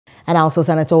And also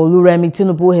Senator Oluremi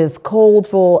Tinubu has called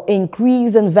for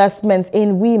increased investment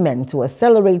in women to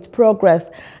accelerate progress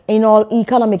in all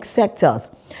economic sectors.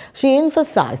 She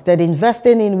emphasized that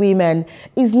investing in women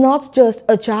is not just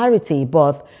a charity,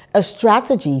 but a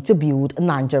strategy to build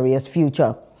Nigeria's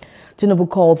future. Tinubu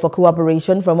called for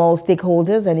cooperation from all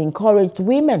stakeholders and encouraged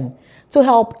women to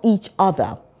help each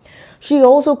other. She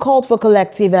also called for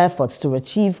collective efforts to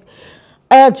achieve,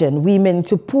 urging women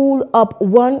to pull up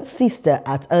one sister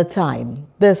at a time.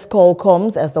 This call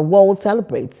comes as the world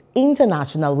celebrates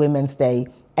International Women's Day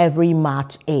every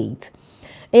March 8.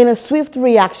 In a swift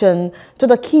reaction to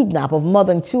the kidnap of more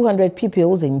than 200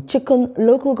 pupils in Chikun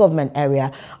local government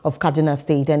area of Kaduna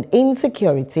State and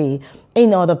insecurity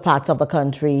in other parts of the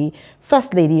country,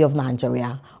 First Lady of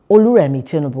Nigeria, Oluremi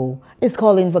Tinubu, is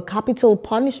calling for capital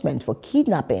punishment for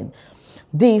kidnapping.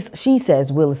 This, she says,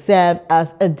 will serve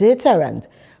as a deterrent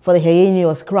for the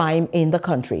heinous crime in the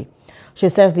country. She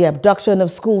says the abduction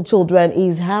of school children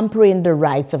is hampering the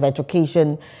rights of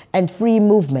education and free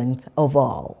movement of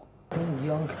all.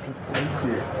 Young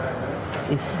people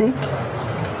is sick,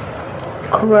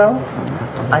 cruel,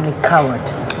 and a coward.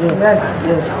 Yes,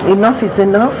 yes. Enough is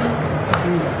enough.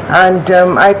 And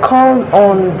I call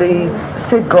on the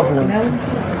state governors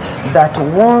that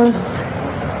once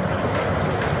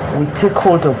we take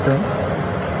hold of them,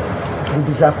 they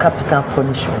deserve capital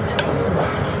punishment.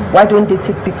 Why don't they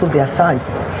take people their size?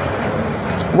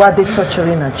 Why are they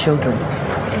torturing our children?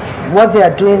 What they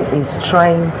are doing is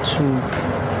trying to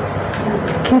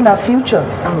kill our future.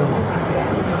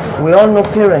 We all know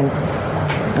parents,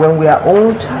 when we are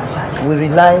old, we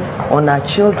rely on our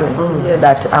children,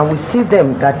 and we see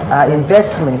them that our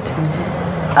investment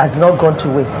has not gone to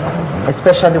waste,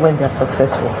 especially when they are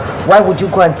successful. Why would you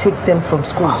go and take them from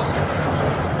schools?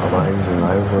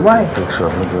 Why?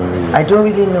 I don't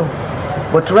really know.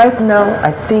 But right now,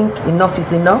 I think enough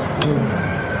is enough.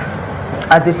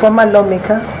 As a former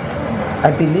lawmaker,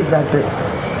 I believe that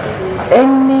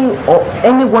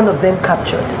any one of them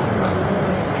captured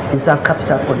is a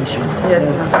capital punishment. Yes.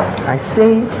 I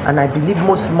say it, and I believe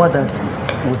most mothers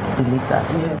would believe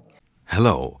that.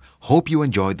 Hello, hope you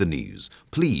enjoyed the news.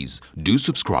 Please do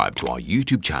subscribe to our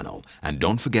YouTube channel and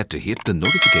don't forget to hit the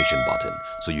notification button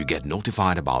so you get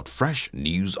notified about fresh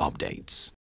news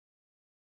updates.